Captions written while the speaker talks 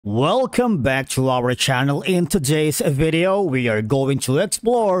Welcome back to our channel. In today's video, we are going to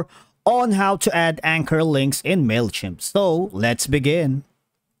explore on how to add anchor links in Mailchimp. So let's begin.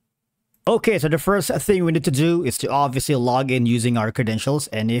 Okay, so the first thing we need to do is to obviously log in using our credentials.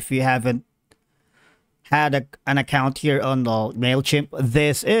 And if you haven't had an account here on the Mailchimp,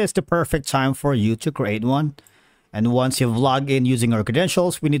 this is the perfect time for you to create one. And once you've logged in using our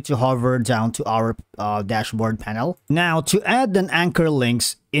credentials, we need to hover down to our dashboard panel. Now, to add an anchor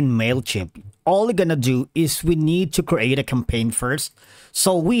links in Mailchimp, all we're gonna do is we need to create a campaign first.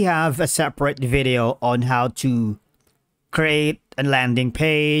 So we have a separate video on how to create a landing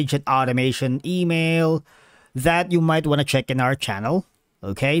page, an automation email that you might want to check in our channel.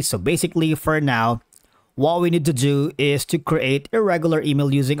 Okay, so basically for now, what we need to do is to create a regular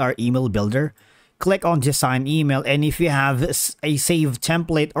email using our email builder. Click on design email, and if you have a saved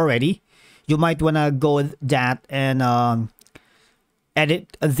template already, you might want to go with that and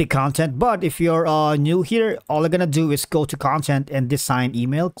edit the content. But if you're new here, all you're gonna do is go to content and design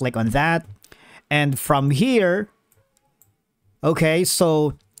email, click on that, and from here, okay,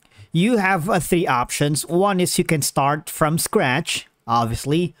 so you have three options. One is you can start from scratch,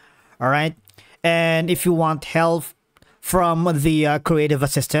 obviously, all right, and if you want help from the creative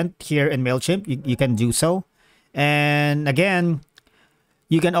assistant here in Mailchimp, you can do so. And again,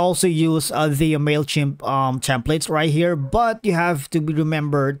 you can also use the Mailchimp templates right here, but you have to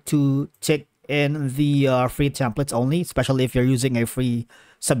remember to tick in the free templates only, especially if you're using a free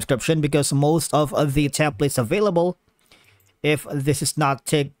subscription, because most of the templates available, if this is not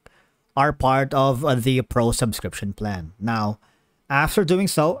ticked, are part of the pro subscription plan. Now, after doing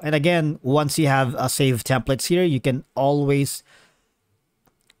so, and again, once you have saved templates here, you can always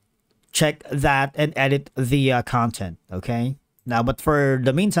check that and edit the content, okay? Now, but for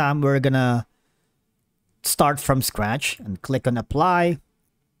the meantime, we're gonna start from scratch and click on apply.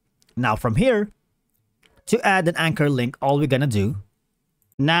 Now from here, to add an anchor link, all we're gonna do,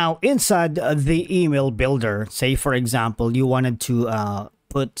 now inside the email builder, say for example, you wanted to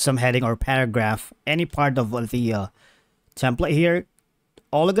put some heading or paragraph, any part of the template here,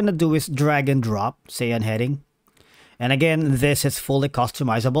 all you're gonna do is drag and drop, say an heading. And again, this is fully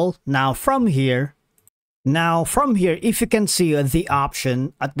customizable. Now from here, if you can see the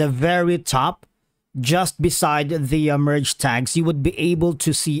option at the very top, just beside the merge tags, you would be able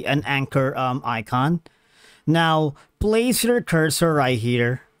to see an anchor icon. Now, place your cursor right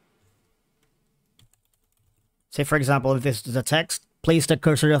here. Say for example, if this is the text, place the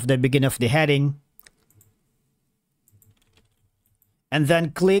cursor at the beginning of the heading. And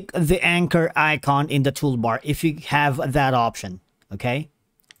then click the anchor icon in the toolbar if you have that option, okay?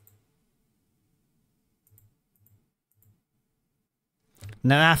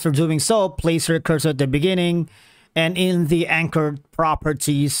 Now, after doing so, place your cursor at the beginning, and in the anchor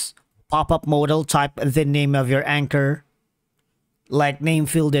properties pop-up modal, type the name of your anchor, like name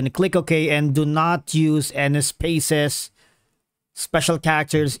field, and click OK, and do not use any spaces, special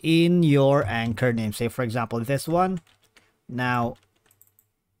characters in your anchor name. Say, for example, this one. Now,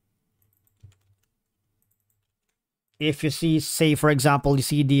 if you see, say for example, you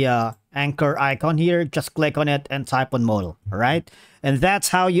see the anchor icon here, just click on it and type on modal, all right? And that's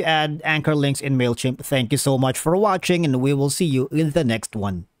how you add anchor links in Mailchimp. Thank you so much for watching, and we will see you in the next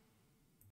one.